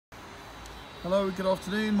Hello, good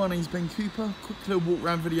afternoon, my name is Ben Cooper. Quick little walk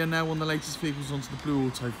around video now on the latest vehicles onto the Blue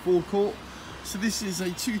Auto forecourt. So this is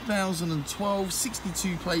a 2012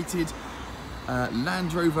 62 plated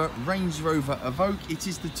Land Rover Range Rover Evoque. It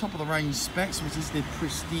is the top of the range specs, which is the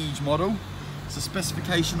Prestige model. So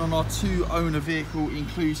specification on our two owner vehicle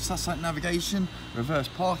includes satellite navigation, reverse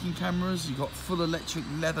parking cameras, you've got full electric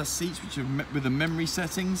leather seats which are with the memory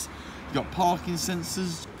settings, you've got parking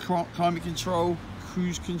sensors, climate control,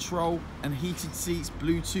 cruise control and heated seats,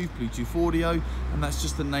 Bluetooth audio, and that's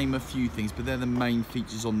just to name a few things, but they're the main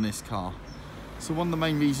features on this car. So one of the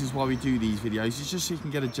main reasons why we do these videos is just so you can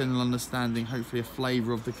get a general understanding, hopefully a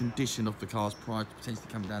flavour of the condition of the cars prior to potentially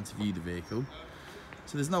coming down to view the vehicle.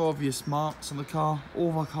 So there's no obvious marks on the car. All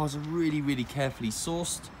of our cars are really carefully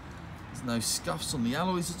sourced. There's no scuffs on the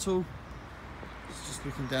alloys at all. Just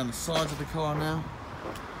looking down the sides of the car now.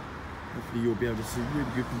 Hopefully you'll be able to see really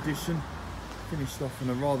good condition. Finished off in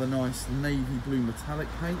a rather nice navy blue metallic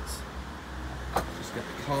paint. Just get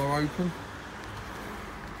the car open.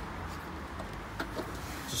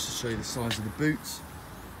 Just to show you the size of the boot.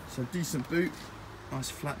 So decent boot, nice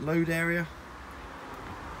flat load area.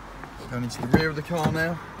 Going into the rear of the car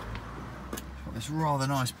now. Got this rather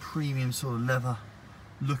nice premium sort of leather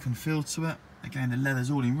look and feel to it. Again, the leather's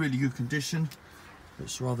all in really good condition.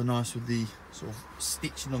 Looks rather nice with the sort of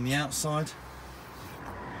stitching on the outside.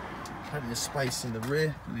 Plenty of space in the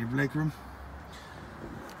rear, plenty of legroom.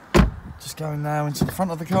 Just going now into the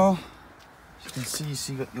front of the car. As you can see,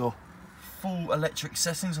 you've got your full electric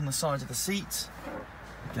settings on the side of the seat.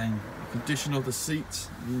 Again, the condition of the seat,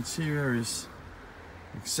 the interior is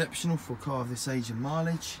exceptional for a car of this age and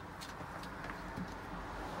mileage.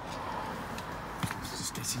 Let's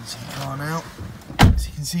just get into the car now. As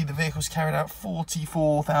you can see, the vehicle's carried out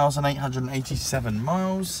 44,887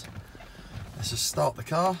 miles. Let's just start the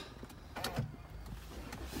car.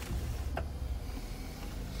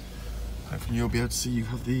 Hopefully you'll be able to see you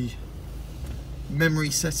have the memory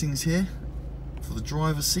settings here for the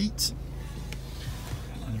driver's seat.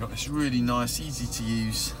 And you've got this really nice, easy to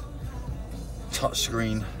use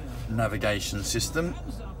touchscreen navigation system.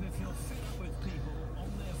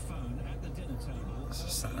 So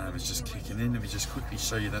sat nav is just kicking in. Let me just quickly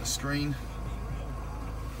show you that screen.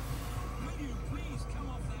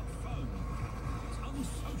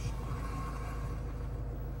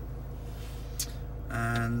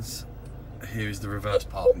 And here is the reverse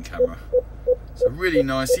parking camera. So really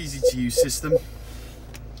nice, easy to use system.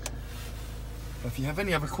 If you have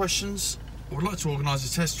any other questions or would like to organise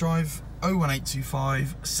a test drive,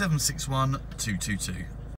 01825 761 222.